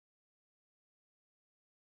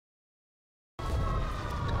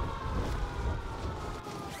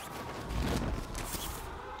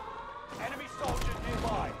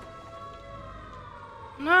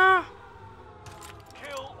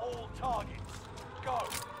Go.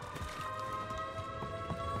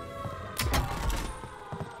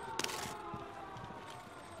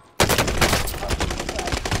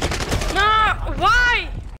 No, why?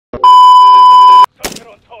 Target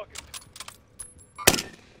on target.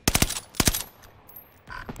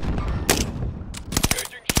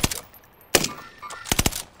 Engaging shooter.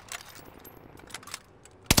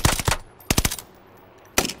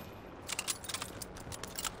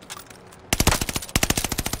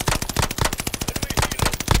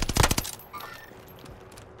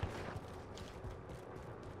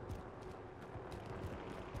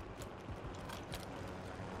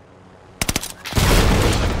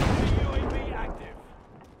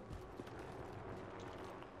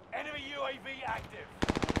 Enemy UAV active.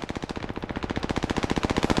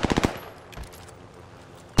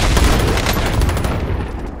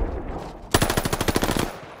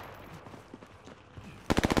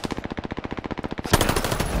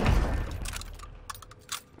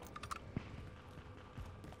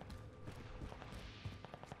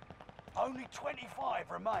 Only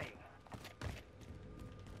 25 remain.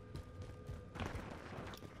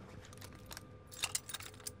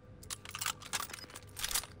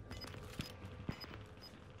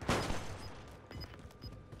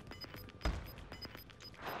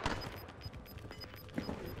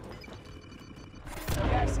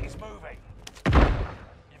 Gas is moving.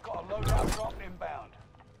 You've got a loadout drop inbound.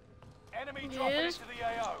 Enemy dropping Yes. into the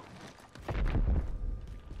AO.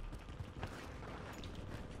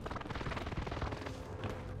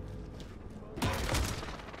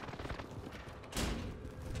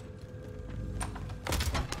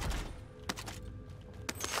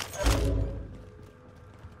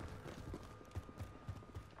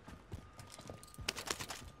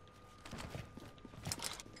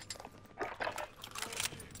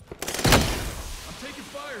 Taking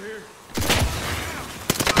fire here.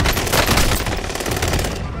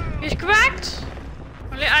 He's cracked.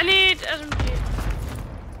 Only I need SMG.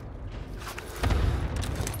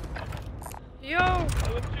 Yo.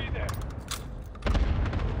 LMG there.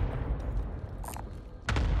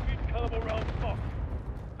 Caliber round stock.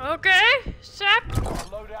 Okay, Sep.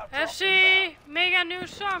 Loadout drop FC inbound. mega new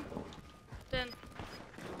song. Then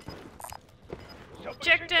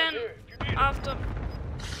check Submachine gun then here if you need it. after.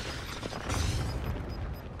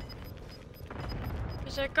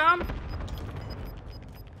 Is I come?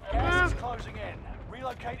 Gas is closing in.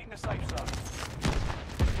 Relocating the safe zone.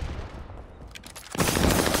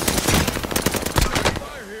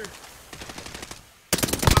 Fire here.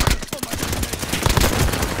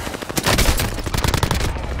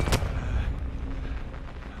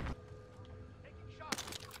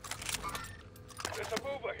 There's a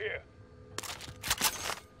mover here.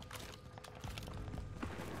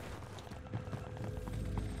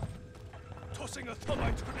 Tossing a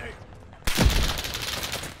thermite grenade.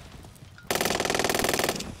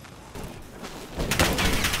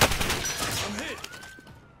 I'm hit.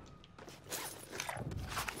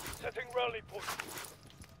 Setting rally point.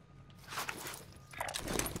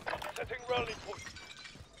 Setting rally point.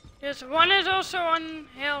 Yes, one is also on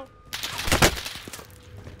hill.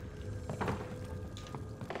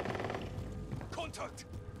 Contact.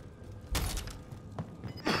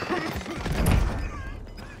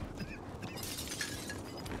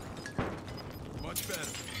 Much better.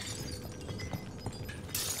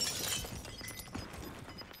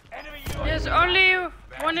 Enemy UAV. Yes, only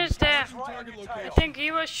one is there. Right on your I tail. think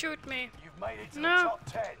he will shoot me. You've made it to No. the top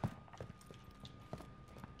 10.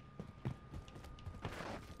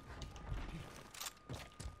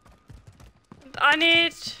 I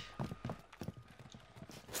need.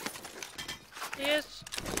 Yes.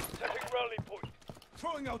 Setting rally point.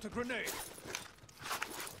 Throwing out a grenade.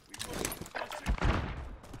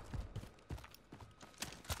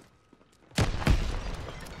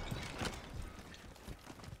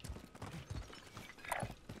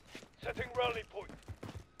 Setting rally point.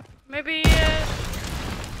 Maybe.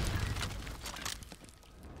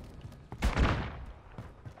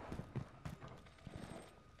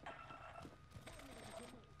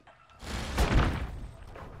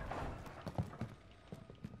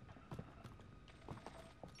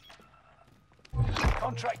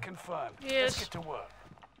 Contract confirmed. Yes. Let's get to work.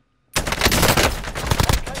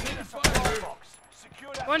 Located a supply box.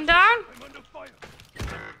 Secure that. One down. I'm under fire.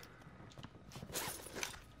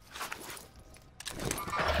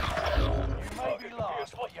 You may be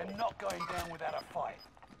last, but you're not going down without a fight.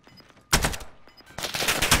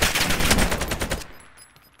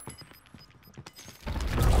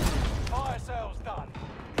 Fire sales done.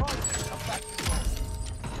 Prices come back to work.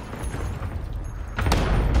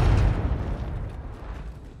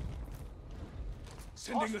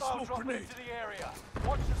 Sending Throwing a Hostile smoke dropping grenade. into the area.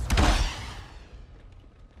 Watch the sky.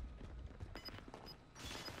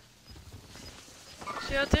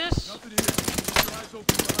 See how this? Nothing here. Keep your eyes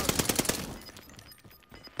open behind.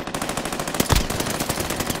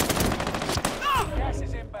 Gas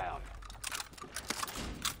is inbound.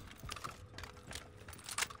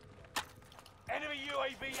 Enemy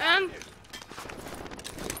UAV And active.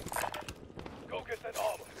 Go get that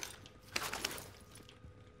armor.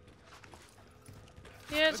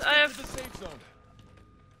 yes, Let's I get have. to the safe zone.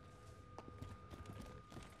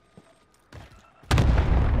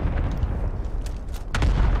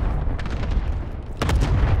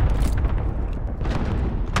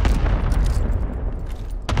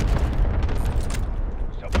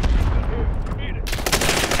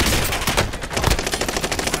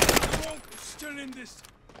 Still in this.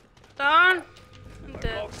 Down. I'm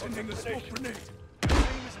dead. Sending a smoke grenade. Your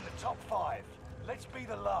team is in the top 5. Let's be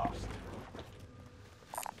the last.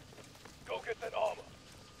 Go get that armor.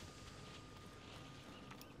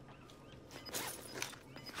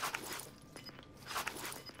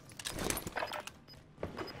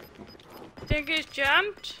 Think he's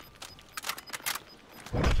jumped.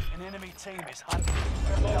 An enemy team is hunting.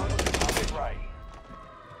 Don't become prey.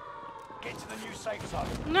 Get to the new safe zone.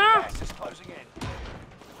 No. Gas is closing in.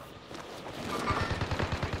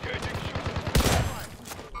 Engaging shooter.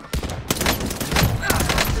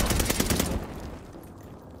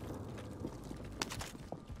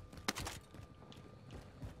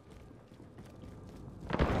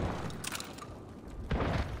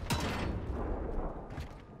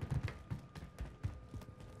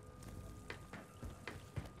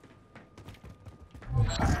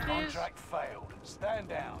 Contract failed. Stand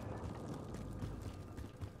down.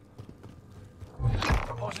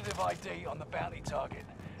 Positive ID on the bounty target.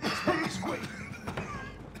 Let's make this quick.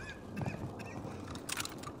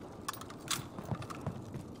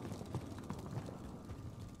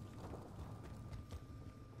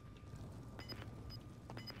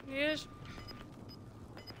 Yes.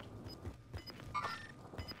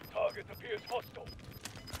 Target appears hostile.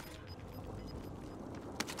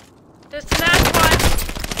 That's the last one.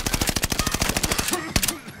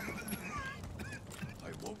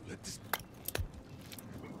 I won't let this.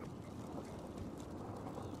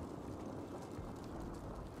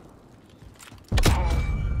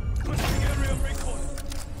 Pushing area recon.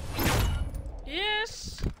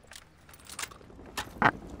 Yes.